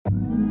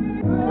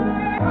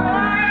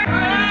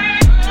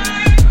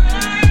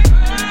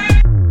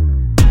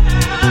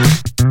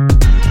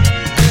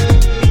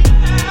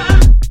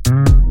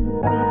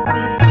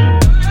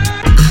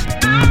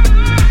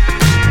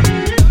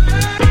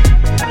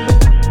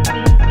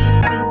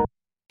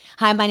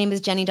Hi, my name is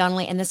Jenny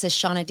Donnelly, and this is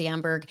Shauna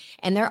Danberg.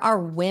 And there are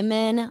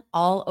women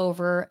all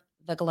over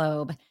the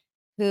globe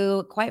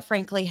who, quite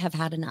frankly, have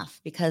had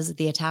enough because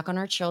the attack on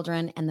our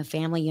children and the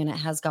family unit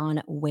has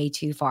gone way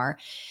too far.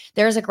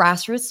 There's a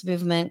grassroots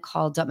movement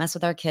called Don't Mess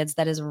with Our Kids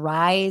that is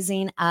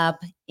rising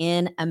up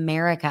in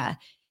America.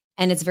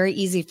 And it's very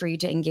easy for you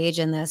to engage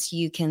in this.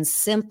 You can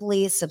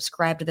simply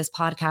subscribe to this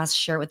podcast,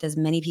 share it with as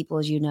many people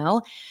as you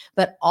know.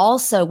 But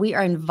also, we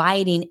are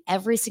inviting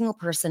every single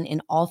person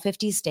in all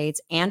 50 states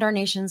and our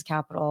nation's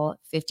capital,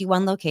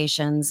 51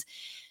 locations,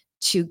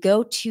 to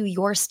go to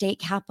your state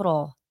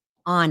capital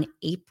on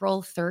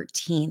April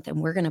 13th. And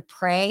we're going to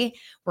pray,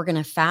 we're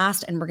going to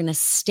fast, and we're going to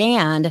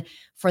stand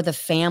for the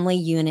family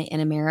unit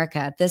in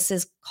America. This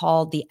is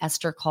called the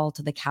Esther Call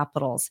to the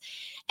Capitals.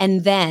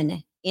 And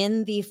then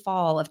in the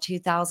fall of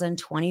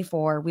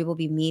 2024, we will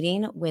be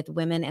meeting with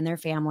women and their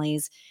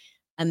families,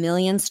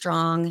 1,000,000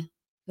 strong.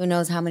 Who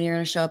knows how many are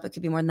going to show up? It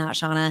could be more than that,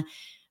 Shauna.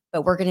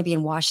 But we're going to be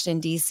in Washington,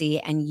 D.C.,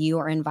 and you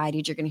are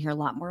invited. You're going to hear a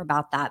lot more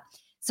about that.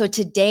 So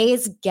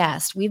today's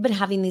guest, we've been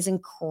having these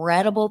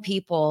incredible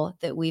people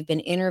that we've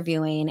been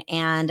interviewing,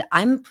 and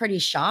I'm pretty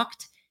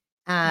shocked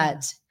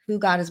at who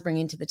God is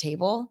bringing to the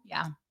table.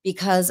 Yeah.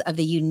 Because of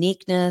the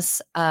uniqueness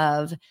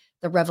of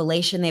the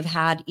revelation they've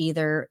had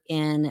either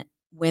in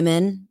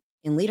women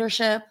in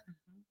leadership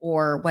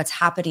or what's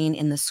happening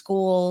in the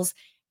schools.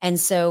 And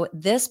so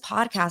this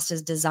podcast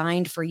is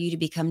designed for you to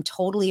become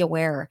totally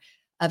aware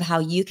of how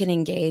you can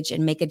engage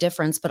and make a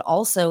difference, but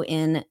also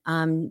in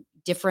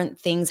different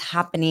things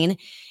happening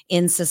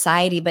in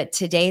society. But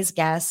today's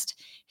guest,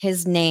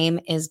 his name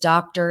is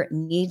Dr.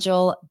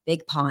 Negiel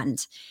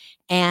Bigpond.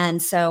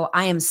 And so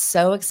I am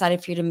so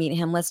excited for you to meet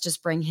him. Let's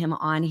just bring him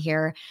on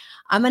here.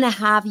 I'm going to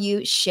have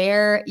you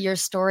share your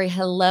story.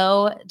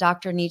 Hello,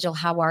 Dr. Negiel.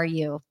 How are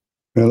you?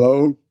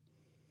 Hello.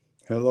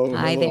 Hello.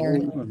 Hi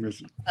hello. there.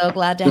 So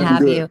glad to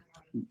have you.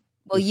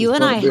 Well, this you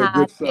and I be a had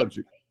good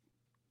subject.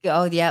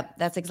 Oh, yep,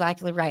 that's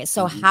exactly right.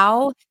 So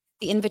how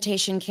the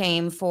invitation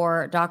came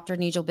for Dr.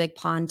 Negiel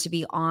Bigpond to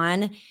be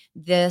on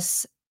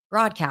this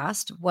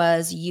broadcast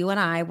was you and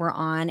I were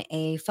on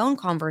a phone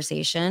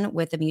conversation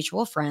with a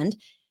mutual friend.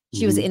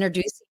 She was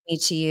introducing me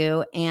to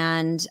you,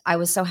 and I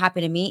was so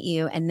happy to meet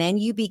you. And then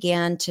you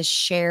began to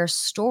share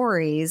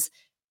stories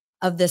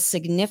of the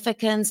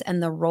significance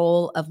and the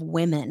role of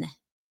women.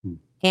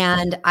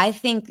 And I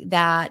think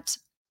that,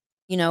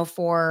 you know,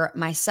 for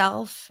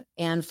myself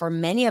and for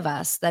many of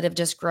us that have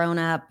just grown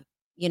up,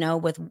 you know,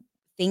 with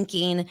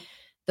thinking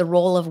the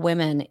role of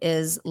women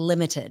is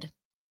limited,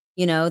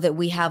 you know, that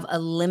we have a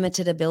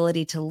limited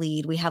ability to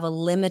lead. We have a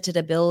limited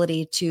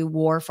ability to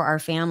war for our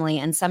family.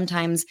 And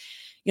sometimes,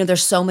 you know,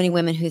 there's so many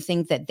women who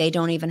think that they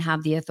don't even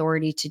have the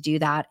authority to do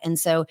that. And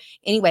so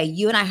anyway,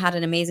 you and I had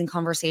an amazing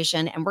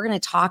conversation, and we're going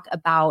to talk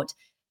about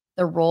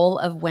the role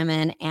of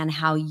women and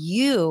how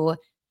you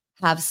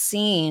have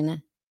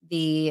seen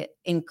the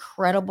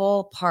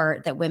incredible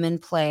part that women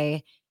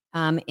play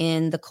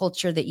in the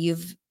culture that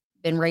you've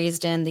been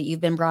raised in, that you've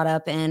been brought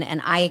up in.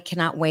 And I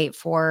cannot wait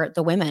for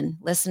the women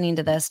listening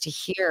to this to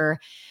hear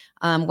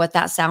what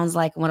that sounds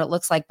like and what it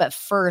looks like. But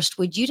first,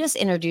 would you just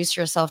introduce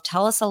yourself?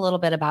 Tell us a little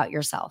bit about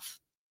yourself.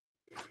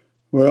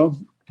 Well,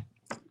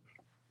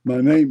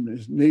 my name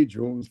is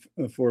Negiel.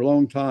 For a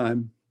long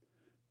time,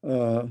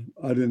 I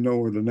didn't know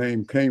where the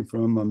name came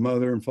from. My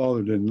mother and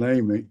father didn't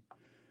name me.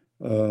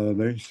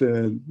 They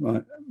said,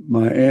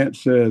 my aunt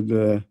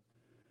said,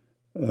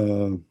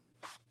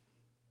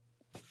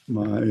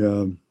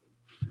 my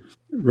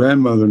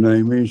grandmother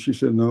named me. And she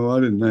said, no,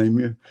 I didn't name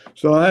you.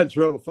 So I had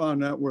trouble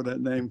finding out where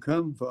that name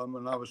come from.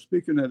 And I was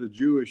speaking at a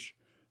Jewish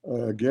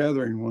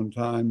gathering one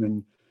time,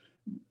 and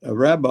a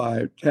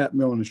rabbi tapped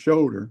me on the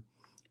shoulder,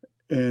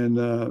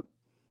 and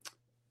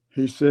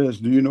he says,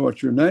 do you know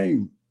what your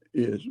name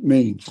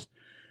means?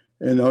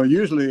 And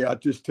usually I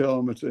just tell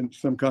them it's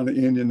some kind of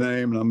Indian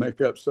name, and I make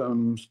up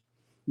some,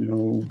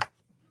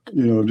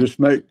 just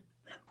make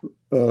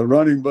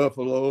running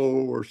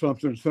buffalo or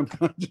something,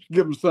 just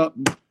give them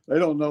something. They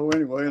don't know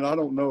anyway, and I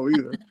don't know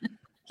either.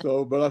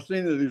 So, but I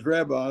seen that he's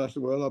rabbi. I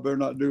said, well, I better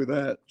not do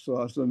that.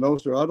 So I said, no,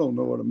 sir, I don't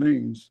know what it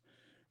means.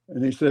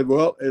 And he said,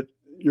 well,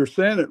 you're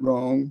saying it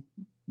wrong,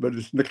 but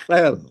it's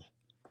Negiel.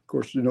 Of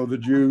course, you know, the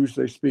Jews,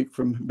 they speak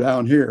from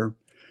down here.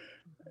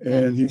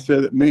 And he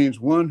said it means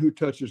one who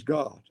touches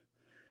God.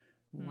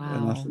 Wow.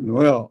 And I said,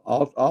 well,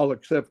 I'll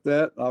accept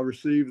that. I'll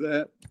receive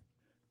that.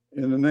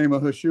 In the name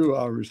of Yeshua,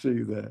 I'll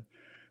receive that.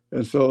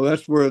 And so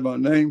that's where my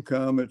name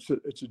comes.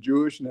 It's a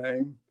Jewish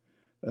name.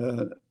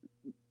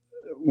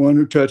 One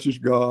who touches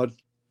God.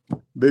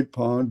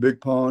 Bigpond.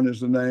 Bigpond is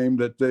the name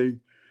that they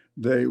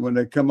when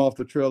they come off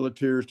the Trail of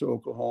Tears to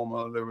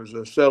Oklahoma, there was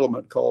a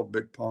settlement called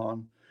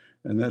Bigpond,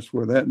 and that's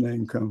where that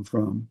name comes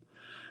from.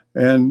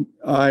 And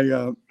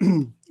I've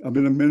been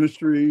in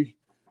ministry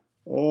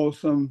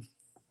some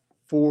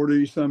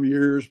 40 some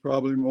years,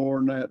 probably more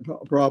than that,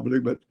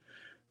 but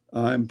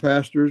I'm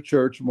pastor of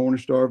church, Morning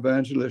Star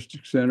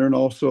Evangelistic Center, and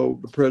also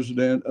the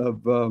president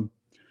of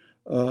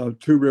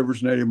Two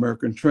Rivers Native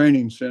American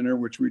Training Center,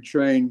 which we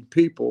train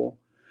people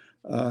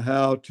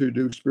how to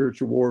do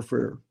spiritual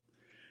warfare.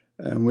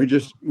 And we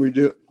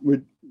deal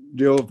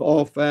with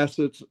all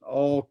facets,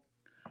 all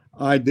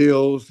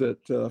ideals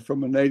that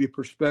from a Native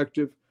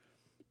perspective,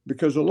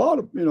 because a lot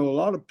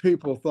of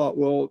people thought,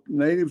 well,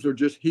 natives are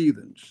just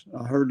heathens.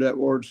 I heard that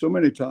word so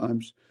many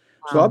times.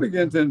 So I Wow.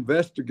 began to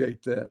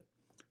investigate that,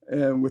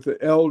 and with the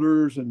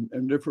elders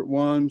and different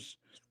ones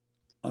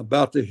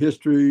about the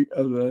history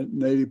of the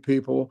Native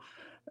people.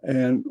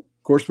 And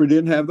of course, we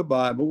didn't have the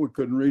Bible. We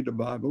couldn't read the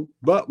Bible,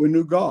 but we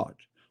knew God.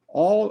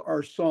 All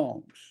our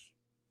songs,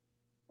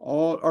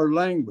 all our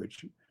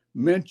language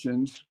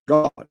mentions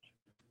God.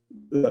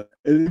 It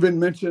even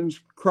mentions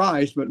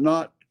Christ, but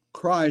not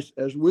Christ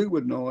as we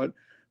would know it,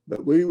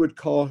 but we would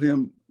call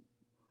him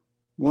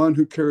one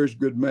who carries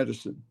good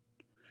medicine.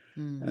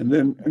 And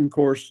then, of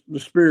course, the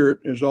Spirit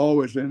is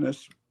always in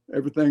us.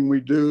 Everything we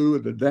do,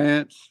 the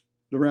dance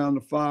around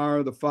the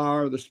fire,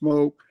 the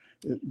smoke,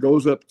 it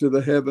goes up to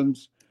the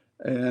heavens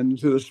and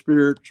to the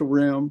spiritual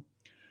realm.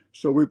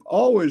 So we've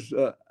always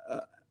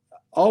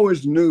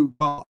knew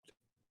God.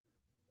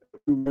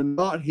 We were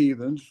not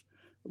heathens.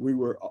 We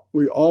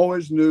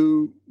always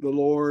knew the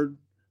Lord.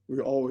 We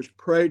always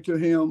prayed to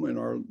him in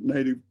our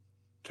native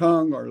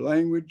tongue, our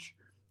language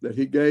that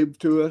he gave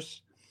to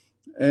us.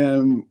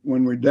 And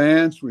when we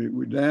danced,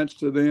 we danced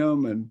to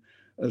them and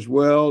as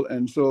well.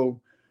 And so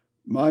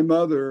my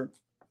mother,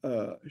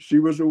 she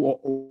was a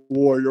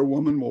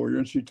woman warrior,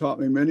 and she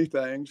taught me many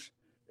things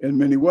in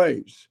many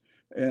ways.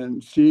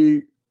 And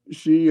she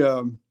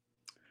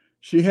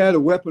had a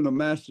weapon of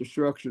mass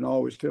destruction, I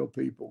always tell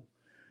people,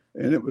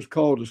 and it was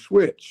called a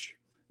switch.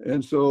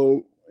 And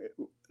so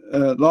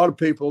a lot of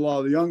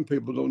the young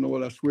people don't know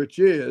what a switch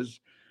is.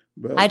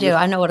 But I do.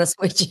 I know what a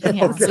switch is.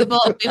 Yeah, Okay. we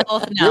both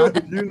know.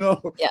 Good,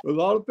 Yeah. A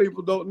lot of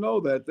people don't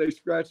know that. They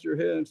scratch their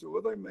head and say,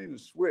 what do they mean a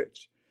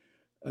switch?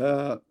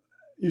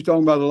 You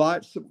talking about a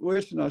light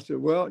switch? And I said,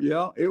 well,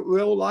 yeah, it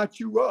will light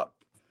you up.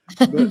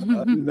 But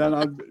then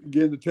I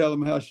began to tell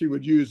them how she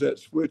would use that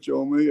switch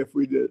on me if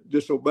we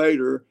disobeyed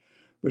her.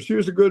 But she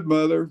was a good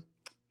mother.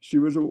 She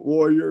was a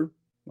warrior.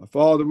 My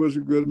father was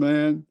a good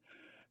man.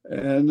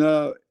 And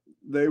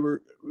they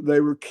were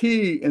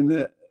key in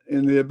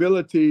the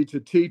ability to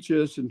teach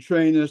us and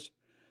train us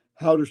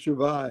how to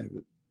survive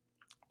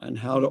and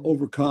how to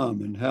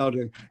overcome and how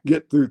to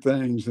get through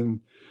things. And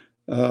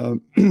our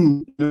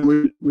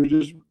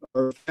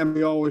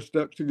family always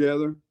stuck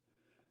together.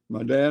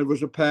 My dad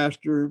was a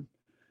pastor.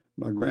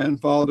 My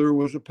grandfather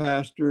was a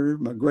pastor.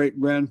 My great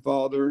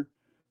grandfather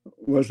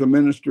was a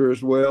minister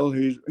as well.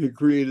 He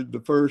created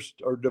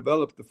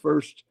developed the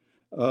first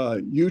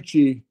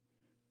Yuchi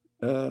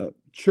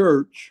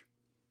church.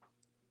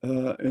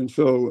 And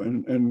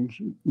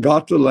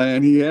got the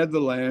land. He had the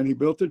land. He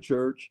built the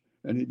church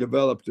and he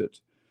developed it.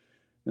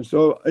 And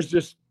so it's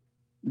just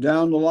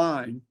down the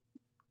line,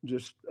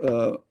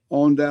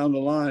 on down the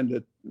line,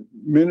 that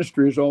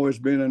ministry has always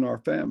been in our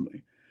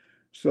family.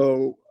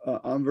 So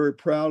I'm very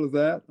proud of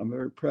that. I'm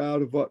very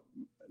proud of what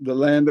the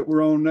land that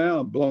we're on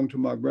now belonged to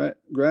my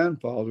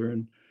grandfather,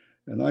 and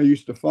I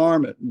used to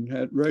farm it and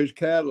had raised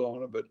cattle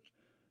on it. But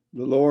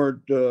the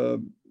Lord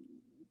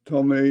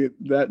told me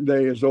that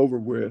day is over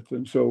with,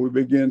 and so we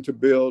began to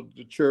build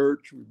the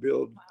church. We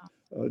build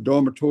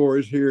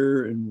dormitories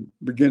here and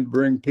begin to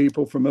bring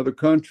people from other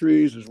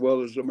countries as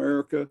well as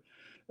America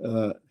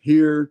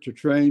here to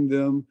train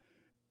them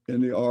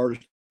in the art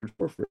of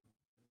warfare.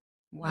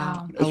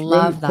 Wow. It's I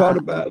love been quite a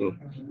that. battle.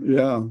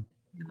 Yeah,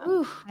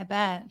 Ooh, I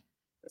bet.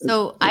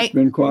 So it's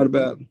been quite a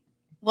battle.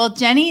 Well,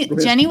 Go ahead.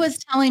 Jenny was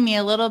telling me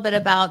a little bit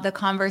about the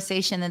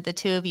conversation that the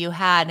two of you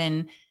had,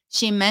 and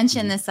she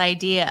mentioned this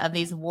idea of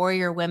these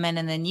warrior women,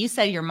 and then you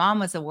said your mom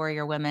was a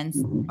warrior woman.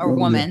 Oh,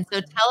 yeah.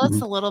 So tell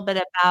us a little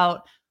bit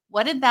about,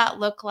 what did that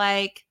look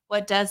like?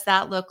 What does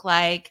that look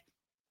like?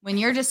 When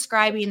you're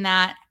describing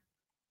that,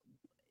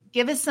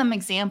 give us some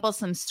examples,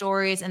 some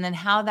stories, and then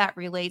how that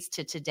relates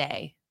to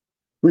today.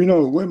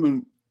 Well,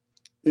 women,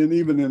 and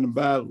even in the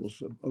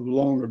battles of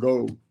long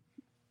ago,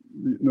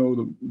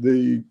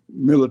 the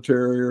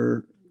military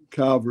or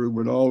cavalry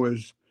would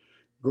always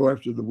go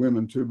after the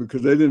women too,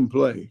 because they didn't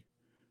play.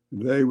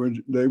 They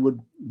would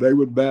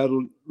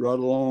battle right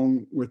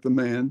along with the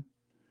men,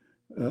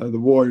 the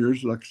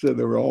warriors. Like I said,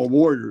 they were all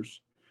warriors.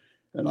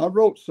 And I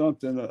wrote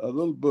something, a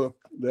little book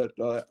that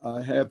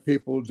I have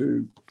people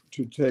to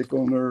take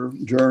on their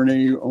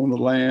journey on the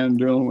land,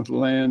 dealing with the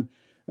land.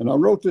 And I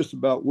wrote this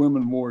about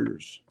women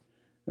warriors.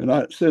 And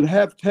I said,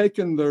 have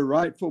taken their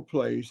rightful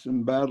place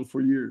in battle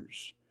for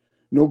years.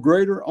 No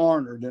greater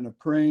honor than a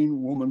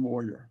praying woman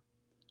warrior.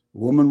 A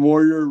woman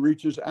warrior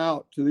reaches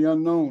out to the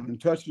unknown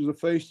and touches the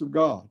face of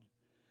God.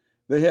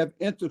 They have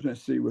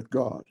intimacy with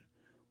God.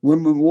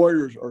 Women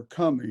warriors are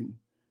coming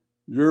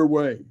your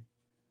way.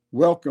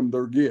 Welcome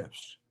their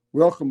gifts,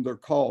 welcome their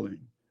calling,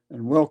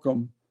 and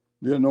welcome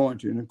the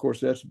anointing. And of course,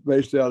 that's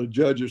based out of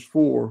Judges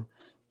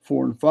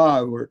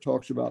 4:4-5, where it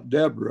talks about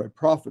Deborah, a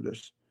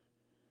prophetess.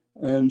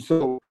 And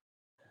so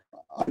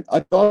I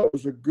thought it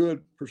was a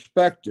good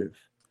perspective,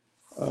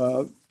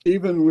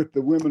 even with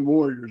the women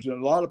warriors.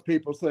 And a lot of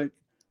people think,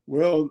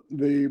 well,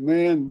 the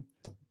men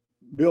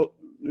built,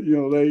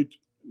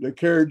 they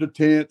carried the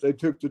tent. They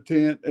took the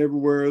tent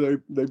everywhere.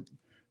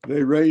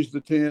 They raised the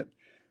tent.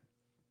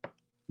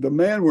 The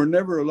men were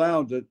never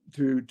allowed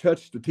to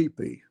touch the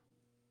teepee.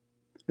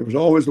 It was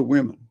always the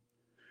women.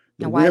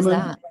 The Now, why is women,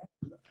 that?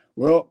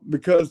 well,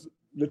 because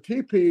the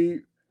teepee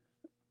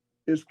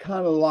is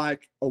kind of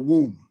like a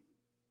womb.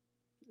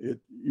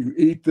 You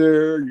eat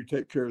there, you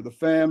take care of the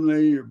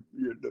family,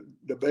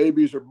 the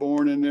babies are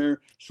born in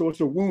there, so it's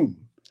a womb.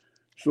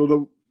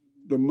 So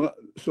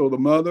the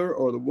mother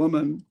or the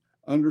woman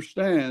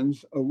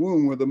understands a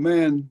womb where the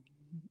man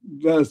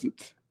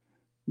doesn't,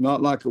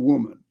 not like a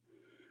woman.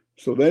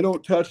 So they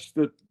don't touch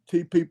the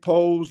teepee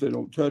poles, they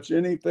don't touch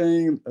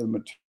anything,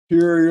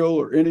 material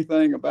or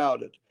anything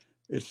about it.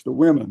 It's the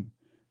women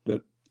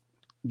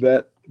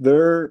that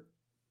their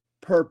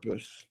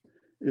purpose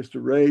is to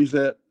raise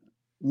that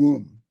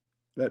womb,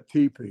 that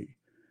teepee,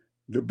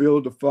 to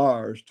build the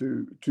fires,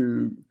 to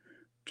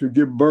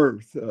give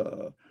birth,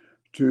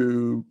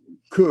 to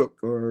cook,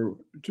 or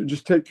to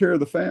just take care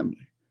of the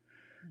family.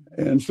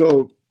 And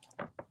so,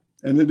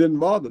 and it didn't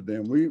bother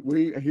them.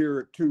 We here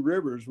at Two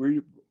Rivers,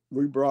 we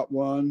brought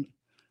one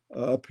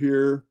up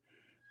here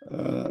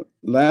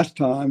last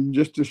time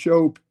just to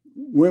show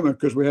women,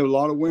 because we have a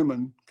lot of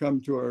women come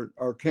to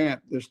our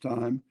camp this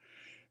time.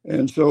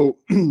 And so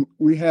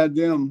we had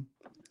them,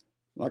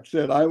 like I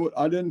said,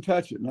 I didn't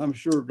touch it, and I'm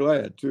sure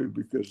glad too,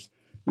 because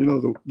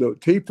the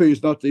teepee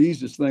is not the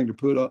easiest thing to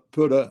put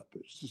up.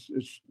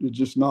 It's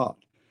just not.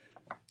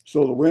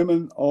 So the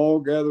women all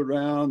gathered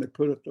around. They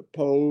put up the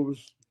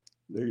poles.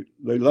 They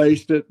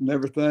laced it and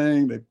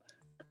everything. They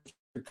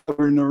put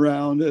covering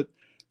around it.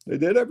 They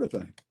did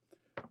everything,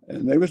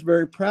 and they was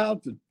very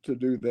proud to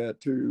do that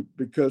too,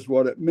 because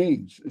what it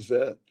means is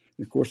that,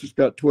 of course, it's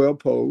got 12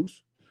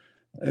 poles,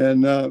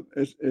 and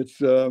it's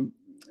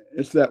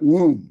that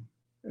womb.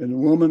 And the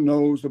woman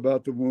knows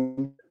about the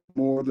womb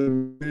more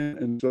than men.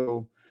 And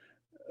so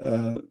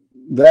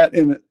that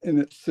in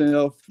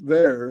itself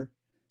there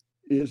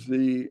is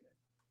the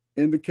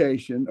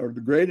indication, or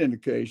the great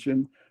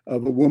indication,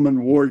 of a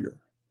woman warrior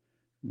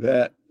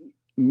that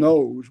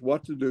knows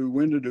what to do,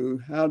 when to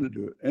do, how to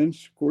do it. And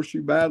of course she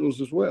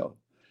battles as well.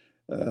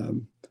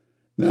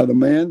 Now the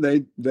man,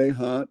 they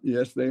hunt.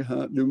 Yes, they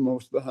hunt, do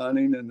most of the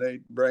hunting, and they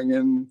bring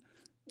in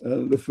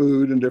the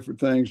food and different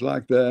things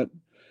like that.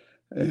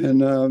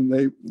 And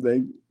they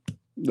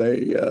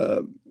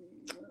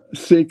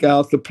seek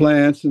out the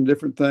plants and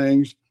different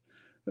things,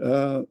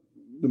 the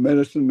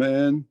medicine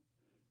men,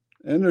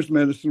 and there's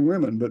medicine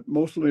women, but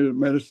mostly the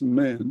medicine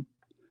men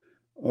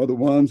are the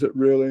ones that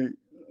really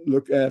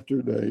look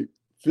after the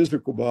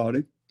physical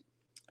body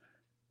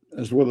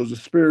as well as the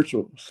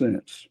spiritual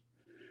sense.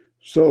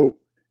 So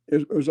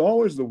it was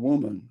always the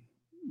woman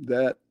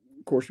that,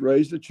 of course,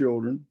 raised the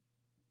children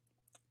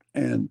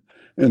and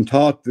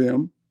taught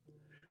them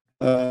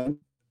to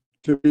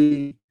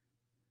be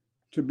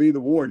the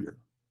warrior,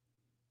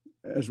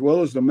 as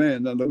well as the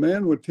man. Now the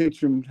man would teach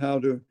them how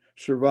to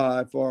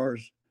survive as far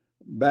as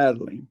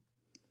battling,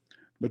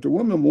 but the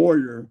woman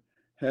warrior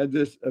had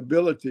this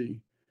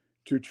ability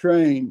to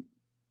train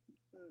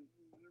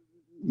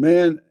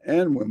men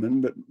and women,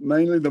 but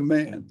mainly the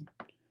man.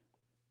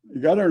 You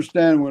got to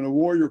understand, when a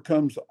warrior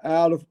comes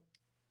out of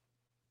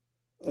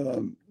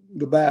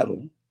the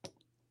battle,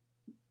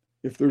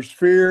 if there's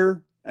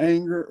fear,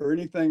 anger, or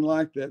anything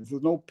like that, if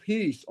there's no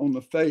peace on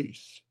the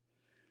face,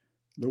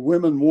 the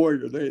women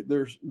warrior,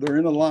 they're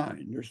in a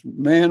line. There's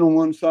man on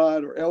one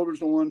side, or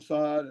elders on one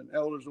side, and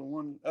elders on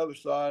one other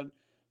side.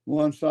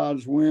 One side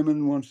is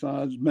women, one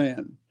side is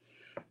men.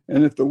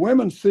 And if the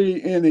women see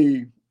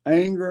any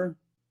anger,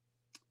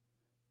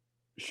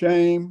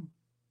 shame,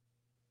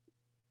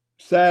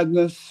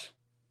 sadness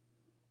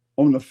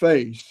on the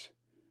face,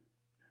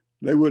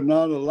 they would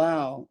not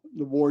allow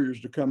the warriors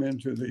to come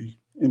into the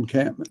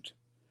encampment.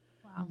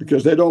 Wow.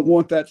 Because they don't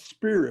want that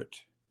spirit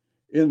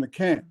in the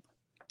camp.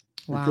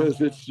 Wow.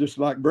 Because it's just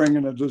like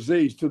bringing a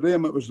disease. To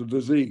them, it was a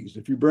disease.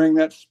 If you bring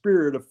that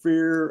spirit of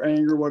fear,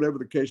 anger, whatever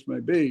the case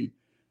may be,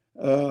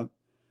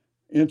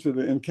 into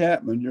the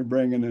encampment, you're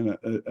bringing in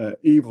a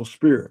evil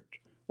spirit,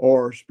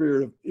 or a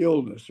spirit of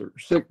illness or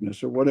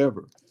sickness or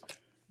whatever.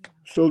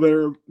 So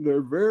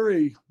they're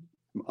very,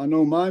 I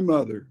know my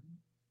mother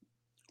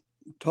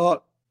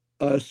taught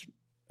us,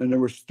 and there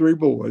was 3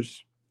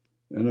 boys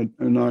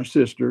and our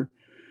sister,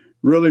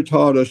 really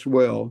taught us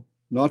well.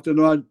 Not that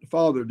my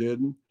father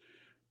didn't.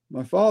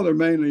 My father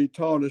mainly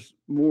taught us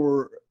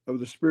more of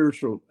the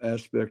spiritual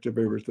aspect of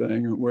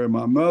everything, where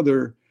my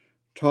mother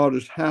taught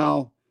us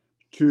how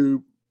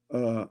to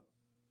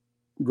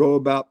go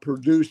about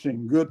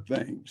producing good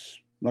things,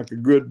 like a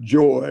good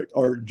joy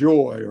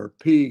or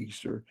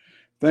peace or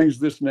things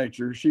of this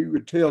nature. She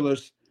would tell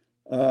us,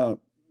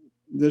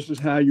 this is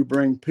how you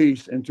bring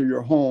peace into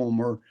your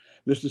home, or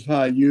this is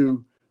how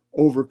you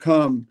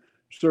overcome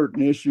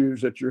certain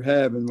issues that you're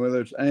having, whether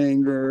it's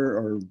anger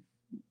or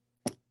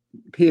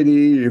pity,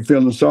 you're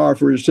feeling sorry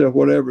for yourself,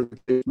 whatever the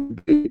case may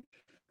be.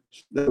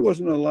 That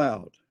wasn't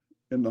allowed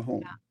in the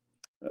home.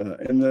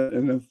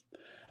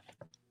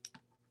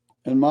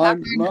 And my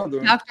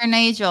mother, Dr.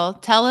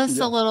 Negiel, tell us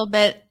yeah. a little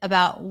bit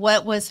about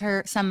what was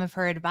some of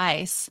her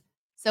advice.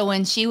 So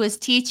when she was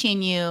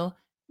teaching you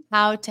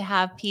how to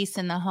have peace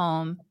in the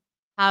home,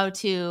 how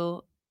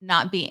to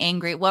not be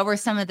angry, what were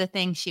some of the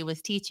things she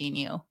was teaching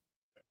you?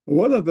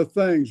 One of the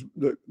things,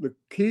 the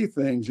key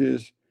things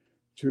is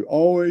to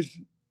always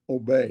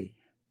obey.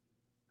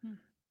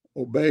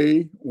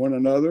 Obey one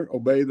another,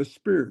 obey the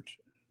spirit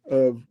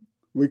of,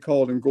 we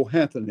call them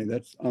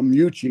Gohanthani. I'm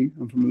Yuchi,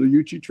 I'm from the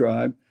Yuchi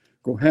tribe.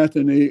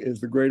 Gohanthani is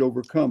the great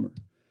overcomer.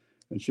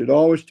 And she'd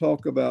always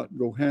talk about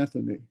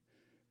Gohanthani.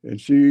 And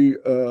she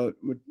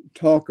would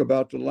talk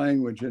about the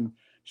language, and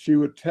she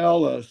would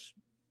tell us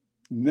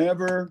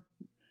never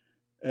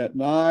at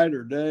night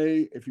or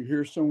day, if you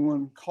hear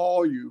someone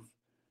call you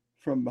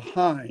from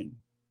behind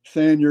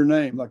saying your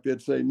name, like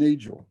they'd say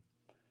Negiel,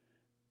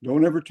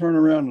 don't ever turn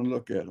around and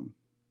look at them,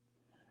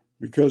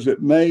 because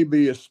it may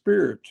be a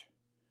spirit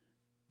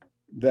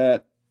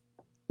that,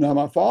 now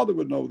my father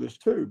would know this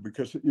too,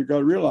 because you got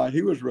to realize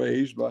he was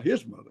raised by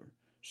his mother.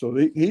 So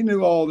he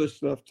knew all this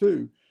stuff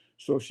too.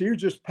 So she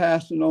was just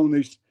passing on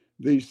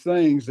these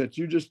things that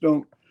you just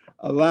don't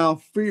allow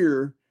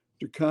fear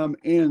to come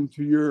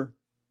into your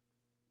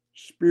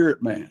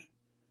spirit man,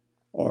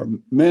 or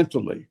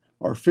mentally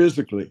or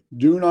physically.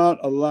 Do not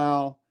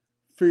allow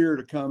fear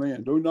to come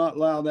in. Do not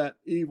allow that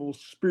evil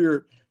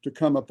spirit to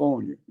come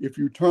upon you. If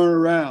you turn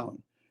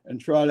around and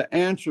try to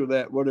answer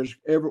that,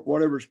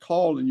 whatever's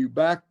calling you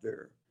back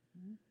there,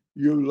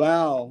 you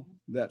allow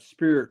that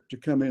spirit to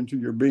come into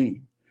your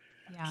being.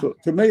 Yeah. So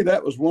to me,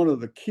 that was one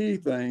of the key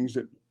things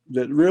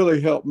that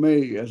really helped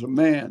me as a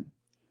man.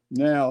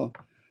 Now,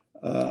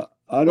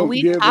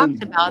 we've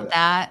talked about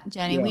that,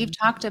 Jenny. Yeah. We've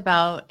talked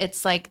about,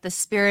 it's like the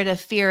spirit of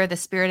fear, the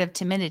spirit of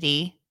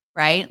timidity,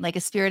 right? Like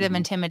a spirit of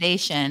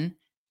intimidation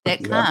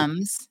that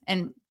comes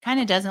and kind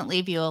of doesn't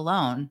leave you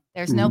alone.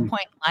 There's no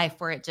point in life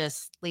where it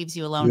just leaves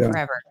you alone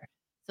forever.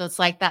 So it's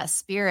like that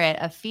spirit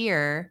of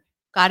fear.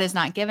 God has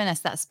not given us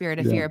that spirit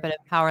of fear, but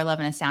of power, love,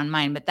 and a sound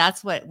mind. But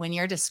that's what, when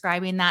you're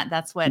describing that,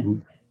 that's what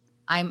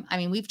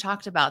we've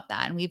talked about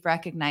that, and we've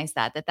recognized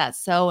that's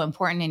so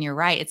important. And you're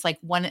right. It's like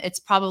it's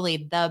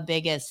probably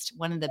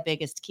one of the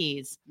biggest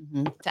keys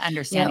to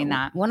understanding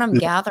that. What I'm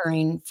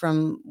gathering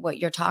from what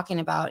you're talking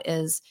about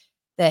is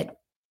that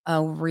a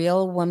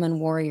real woman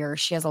warrior,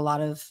 she has a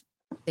lot of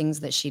things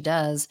that she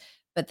does,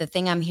 but the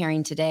thing I'm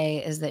hearing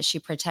today is that she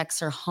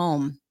protects her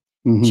home.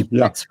 She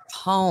protects her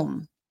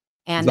home.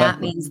 And that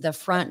means the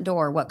front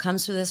door. What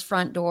comes through this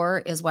front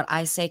door is what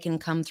I say can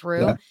come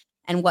through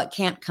and what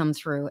can't come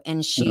through.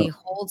 And she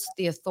holds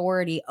the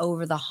authority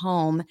over the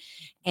home,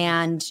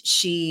 and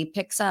she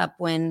picks up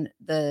when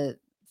the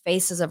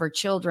faces of her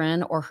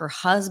children or her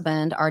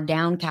husband are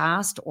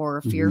downcast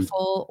or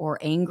fearful or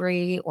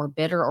angry or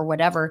bitter or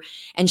whatever,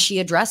 and she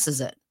addresses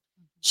it.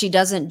 She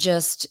doesn't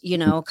just,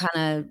 kind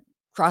of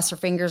cross her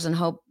fingers and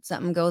hope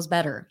something goes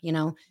better.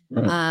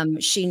 Right.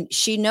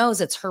 She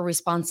knows it's her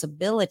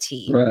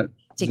responsibility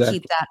to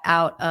keep that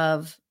out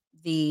of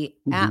the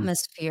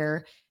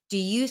atmosphere. Do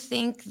you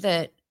think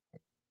that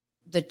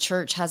the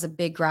church has a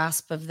big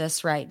grasp of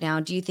this right now?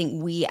 Do you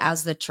think we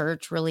as the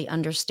church really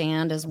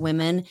understand as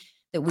women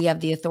that we have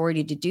the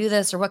authority to do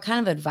this? Or what kind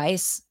of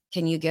advice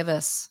can you give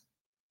us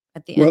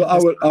at the end?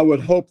 Well, I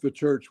would hope the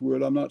church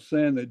would. I'm not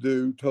saying they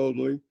do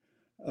totally.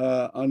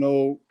 I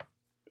know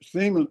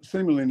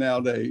seemingly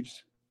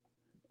nowadays,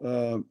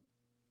 the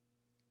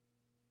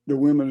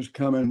women is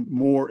coming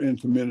more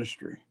into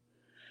ministry.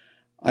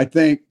 I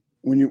think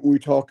when we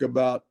talk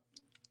about,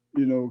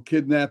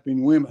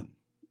 kidnapping women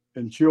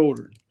and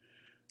children,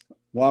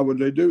 why would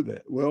they do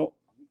that? Well,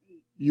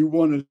 you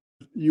want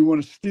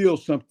to steal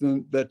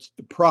something that's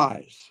the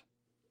prize.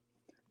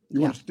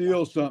 You want to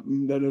steal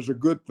something that is a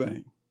good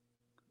thing.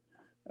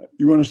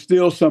 You want to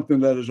steal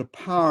something that is a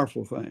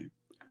powerful thing,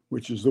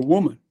 which is the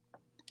woman.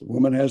 The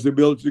woman has the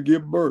ability to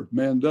give birth.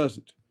 Man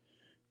doesn't.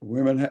 The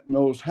woman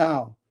knows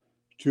how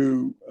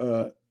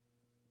to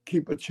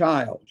keep a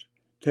child,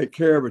 take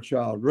care of a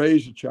child,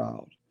 raise a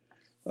child.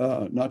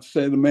 Not to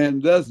say the man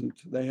doesn't.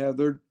 They have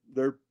their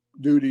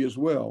duty as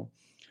well.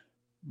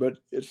 But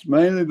it's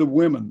mainly the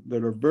women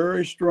that are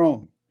very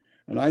strong.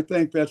 And I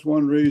think that's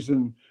one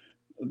reason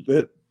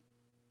that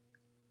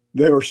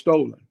they were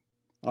stolen.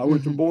 I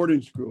went to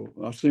boarding school.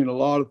 I've seen a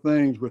lot of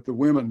things with the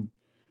women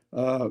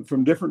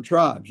from different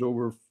tribes,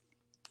 over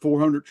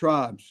 400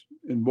 tribes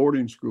in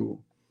boarding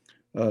school,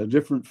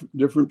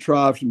 different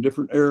tribes from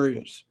different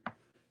areas,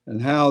 and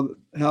how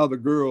the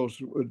girls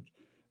would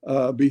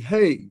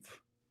behave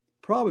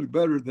probably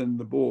better than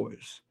the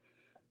boys,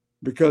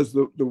 because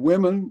the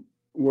women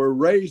were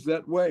raised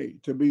that way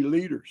to be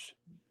leaders.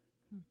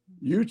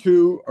 You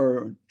two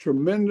are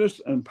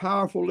tremendous and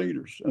powerful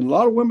leaders. And a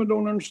lot of women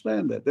don't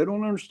understand that. They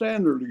don't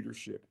understand their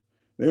leadership.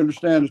 They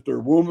understand that they're a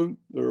woman,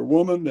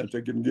 that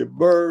they can give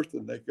birth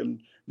and they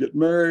can get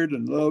married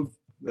and love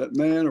that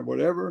man or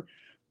whatever.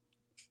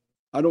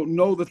 I don't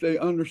know that they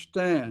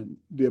understand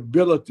the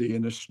ability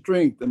and the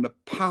strength and the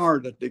power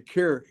that they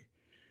carry.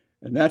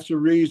 And that's the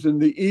reason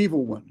the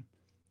evil one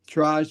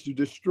tries to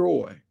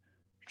destroy,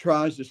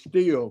 tries to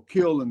steal,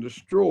 kill, and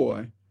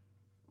destroy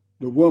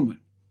the woman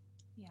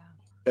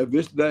of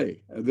this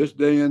day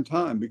and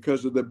time,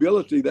 because of the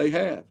ability they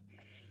have.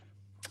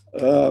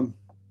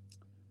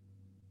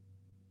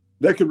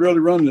 They could really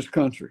run this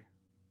country.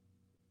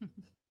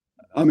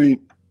 I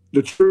mean,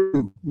 the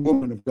true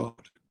woman of God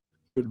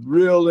could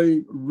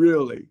really,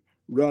 really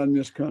run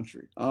this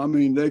country. I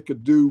mean, they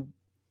could do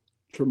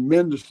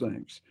tremendous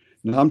things.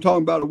 Now, I'm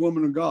talking about a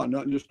woman of God,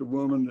 not just a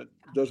woman that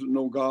doesn't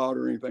know God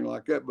or anything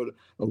like that, but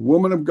a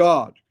woman of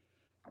God.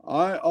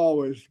 I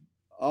always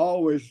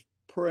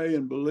pray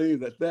and believe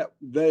that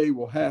day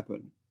will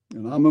happen.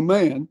 And I'm a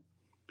man,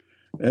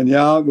 and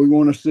yeah, we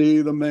want to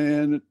see the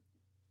man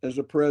as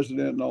a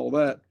president and all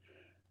that.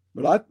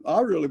 But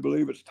I really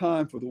believe it's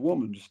time for the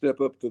woman to step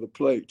up to the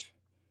plate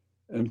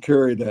and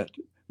carry that.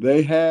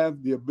 They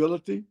have the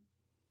ability.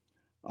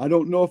 I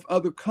don't know if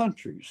other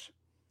countries,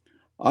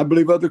 I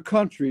believe other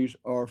countries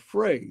are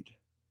afraid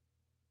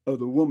of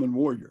the woman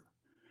warrior.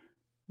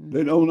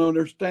 They don't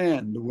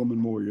understand the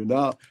woman warrior.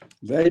 Now,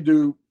 they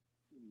do.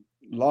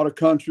 A lot of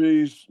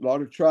countries, a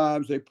lot of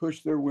tribes, they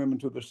push their women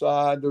to the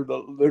side. They're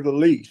the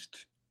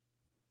least.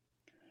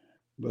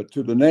 But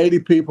to the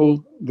Native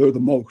people, they're the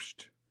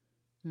most.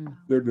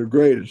 They're the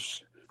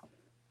greatest.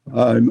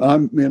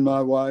 Me and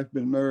my wife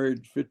been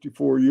married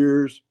 54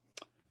 years.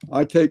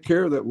 I take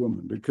care of that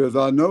woman because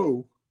I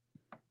know,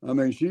 I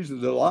mean, she's a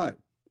delight.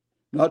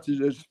 Not just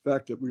the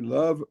fact that we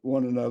love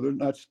one another.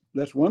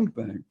 That's one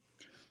thing.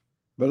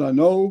 But I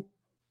know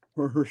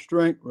where her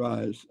strength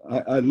lies.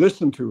 I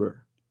listen to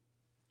her.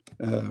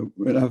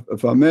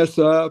 If I mess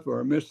up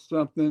or I miss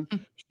something,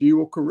 she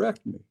will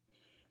correct me.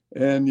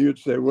 And you'd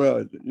say,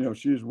 well,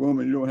 she's a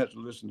woman. You don't have to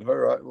listen to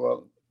her.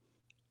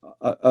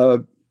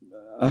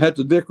 I had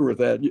to dicker with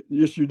that.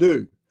 Yes, you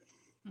do.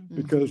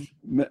 Because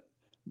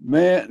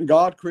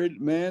God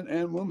created man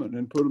and woman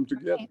and put them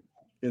together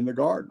in the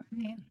garden.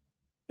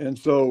 And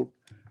so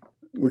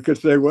we could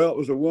say, well, it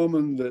was a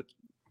woman that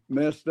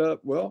messed up.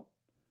 Well,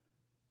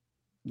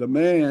 the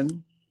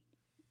man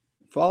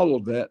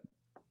followed that,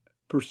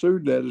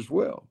 pursued that as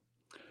well.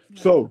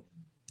 So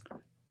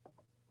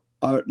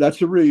that's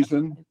the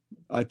reason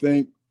I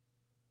think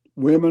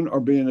women are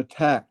being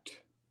attacked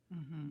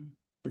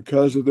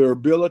because of their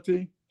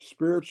ability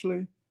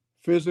spiritually,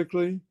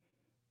 physically,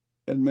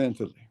 and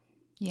mentally.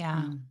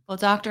 Yeah. Well,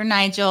 Dr.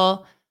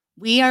 Negiel,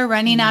 we are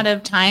running out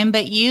of time,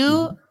 but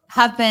you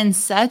have been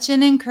such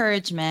an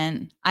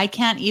encouragement. I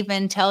can't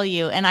even tell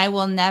you, and I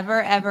will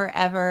never, ever,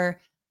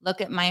 ever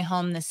look at my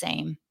home the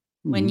same.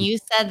 When you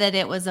said that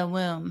it was a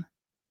womb,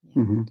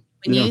 when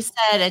you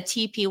said a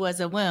teepee was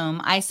a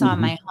womb, I saw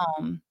my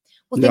home.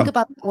 Well, think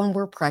about when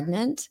we're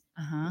pregnant.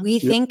 We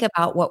think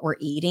about what we're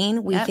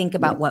eating. We think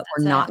about what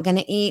we're not going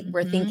to eat.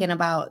 We're thinking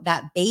about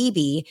that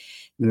baby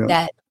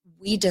that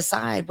we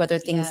decide whether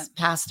things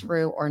pass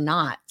through or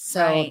not.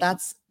 So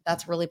that's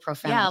really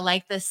profound. Yeah,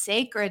 like the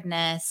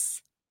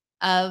sacredness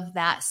of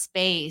that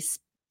space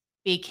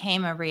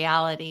became a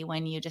reality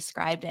when you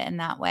described it in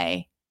that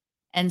way.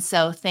 And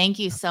so thank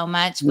you so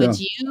much.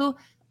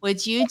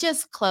 Would you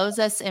just close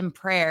us in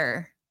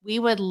prayer? We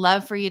would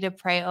love for you to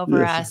pray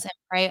over us and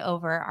pray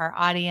over our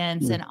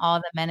audience and all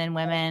the men and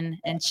women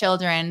and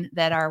children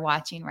that are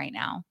watching right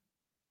now.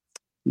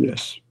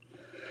 Yes.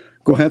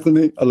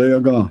 Gohathani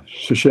Aleaga,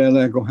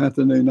 Shashele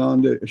Gohathani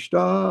Nande,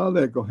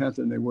 Ishtale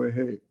Gohathani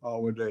Wehe,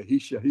 Awade,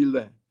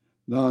 Hishahile,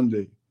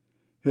 Nande,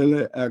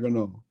 Hele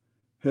Agano,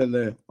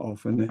 Hele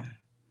Ofene.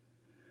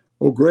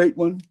 O great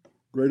one,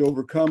 great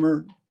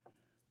overcomer,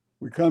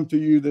 we come to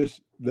you this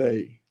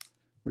day.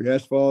 We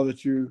ask, Father,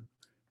 that you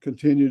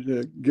continue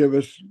to give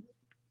us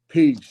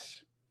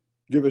peace,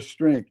 give us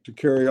strength to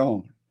carry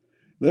on.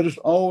 Let us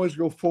always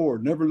go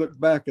forward, never look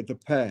back at the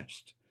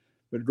past,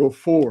 but go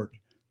forward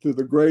to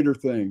the greater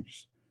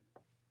things.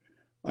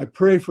 I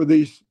pray for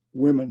these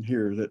women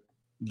here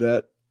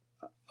that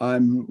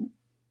I'm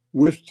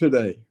with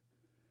today,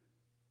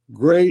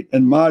 great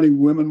and mighty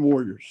women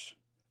warriors,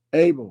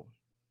 able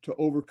to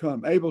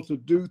overcome, able to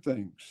do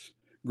things,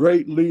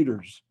 great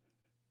leaders,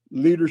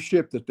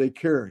 leadership that they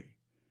carry.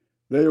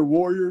 They are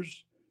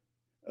warriors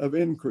of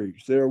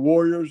increase. They are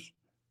warriors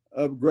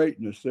of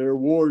greatness. They are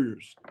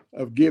warriors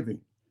of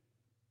giving.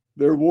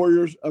 They're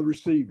warriors of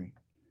receiving.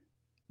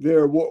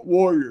 They're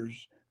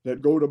warriors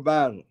that go to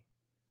battle.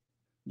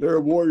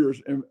 They're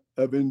warriors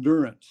of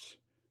endurance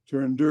to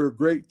endure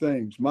great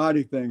things,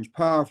 mighty things,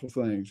 powerful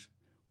things,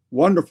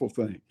 wonderful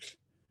things.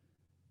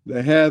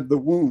 They have the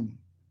womb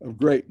of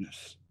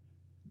greatness.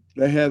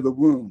 They have the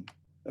womb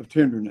of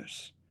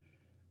tenderness.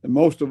 And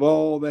most of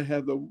all, they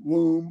have the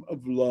womb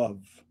of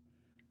love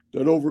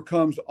that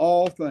overcomes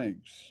all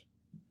things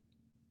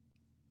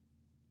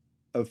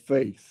of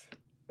faith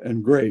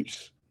and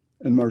grace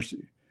and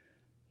mercy.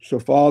 So,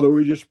 Father,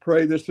 we just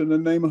pray this in the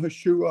name of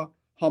Yeshua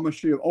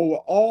HaMashiach over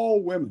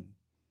all women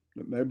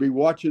that may be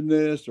watching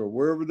this or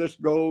wherever this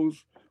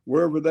goes,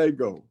 wherever they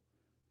go.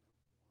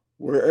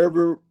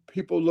 Wherever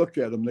people look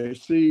at them, they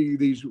see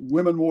these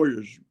women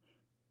warriors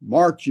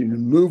marching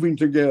and moving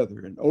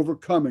together and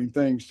overcoming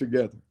things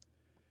together.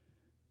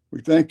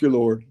 We thank you,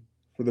 Lord,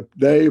 for the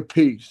day of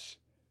peace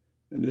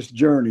in this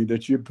journey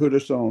that you put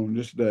us on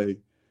this day.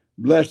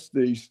 Bless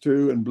these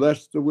two and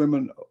bless the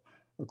women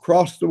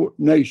across the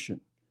nation.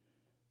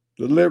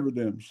 Deliver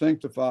them,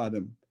 sanctify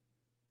them,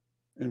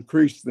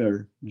 increase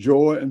their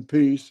joy and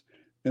peace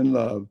and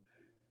love.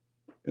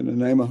 In the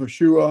name of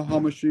Yeshua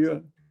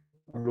HaMashiach,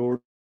 our Lord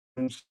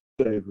and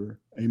Savior.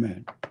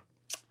 Amen.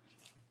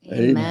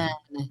 Amen.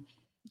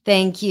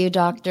 Thank you,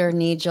 Dr.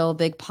 Negiel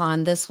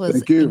Bigpond. This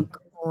was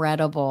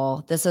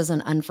incredible. This is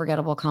an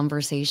unforgettable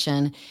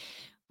conversation.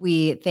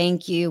 We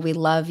thank you. We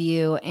love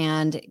you,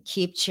 and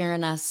keep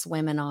cheering us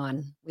women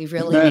on. We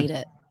really need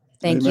it.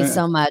 Thank you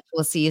so much.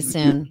 We'll see you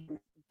soon.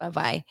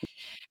 Bye-bye.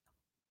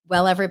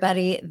 Well,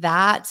 everybody,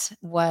 that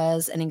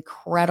was an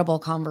incredible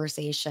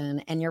conversation.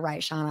 And you're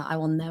right, Shauna, I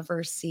will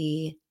never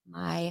see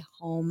my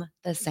home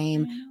the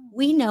same.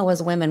 We know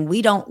as women,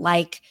 we don't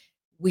like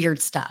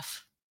weird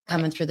stuff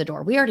coming through the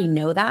door. We already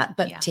know that,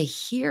 but to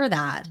hear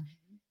that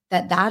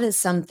is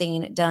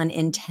something done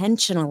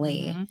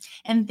intentionally.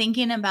 And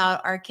thinking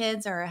about our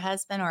kids or our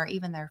husband or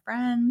even their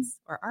friends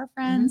or our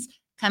friends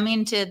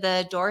coming to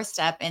the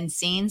doorstep and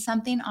seeing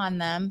something on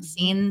them,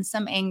 seeing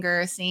some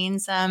anger, seeing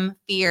some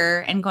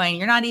fear, and going,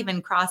 you're not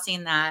even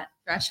crossing that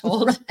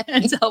threshold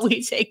until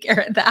we take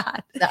care of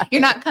that.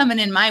 You're not coming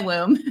in my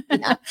womb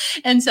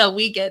until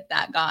we get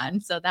that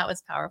gone. So that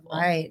was powerful.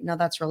 Right. No,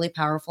 that's really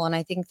powerful. And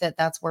I think that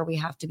that's where we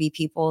have to be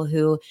people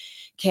who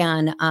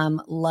can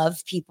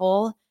love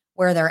people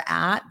where they're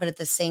at, but at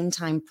the same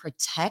time,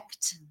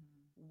 protect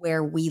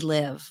where we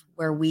live,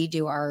 where we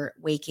do our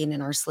waking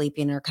and our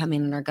sleeping, our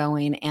coming and our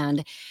going.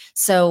 And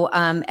so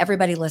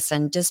everybody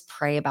listen, just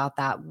pray about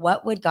that.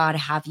 What would God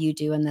have you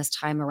do in this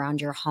time around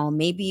your home?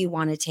 Maybe you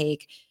want to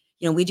take,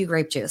 we do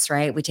grape juice,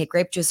 right? We take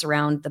grape juice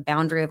around the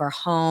boundary of our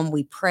home.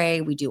 We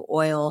pray, we do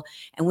oil,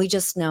 and we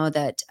just know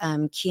that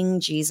King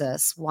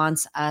Jesus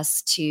wants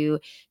us to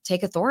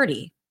take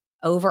authority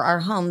over our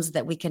homes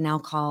that we can now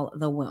call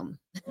the womb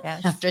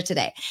after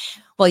today.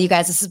 Well, you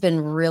guys, this has been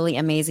really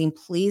amazing.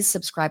 Please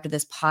subscribe to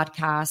this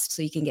podcast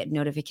so you can get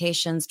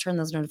notifications. Turn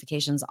those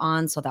notifications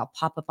on so they'll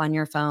pop up on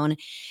your phone.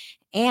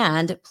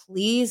 And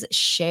please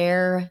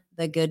share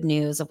the good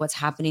news of what's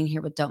happening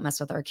here with Don't Mess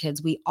With Our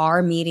Kids. We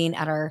are meeting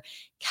at our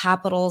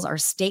capitals, our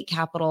state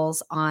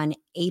capitals on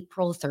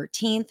April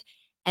 13th.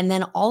 And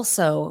then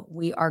also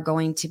we are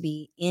going to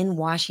be in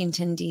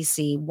Washington,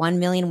 D.C., 1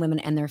 million women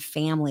and their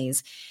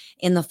families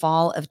in the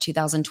fall of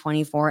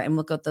 2024. And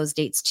we'll get those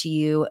dates to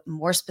you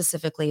more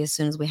specifically as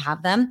soon as we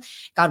have them.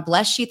 God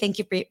bless you. Thank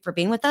you for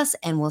being with us.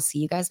 And we'll see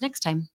you guys next time.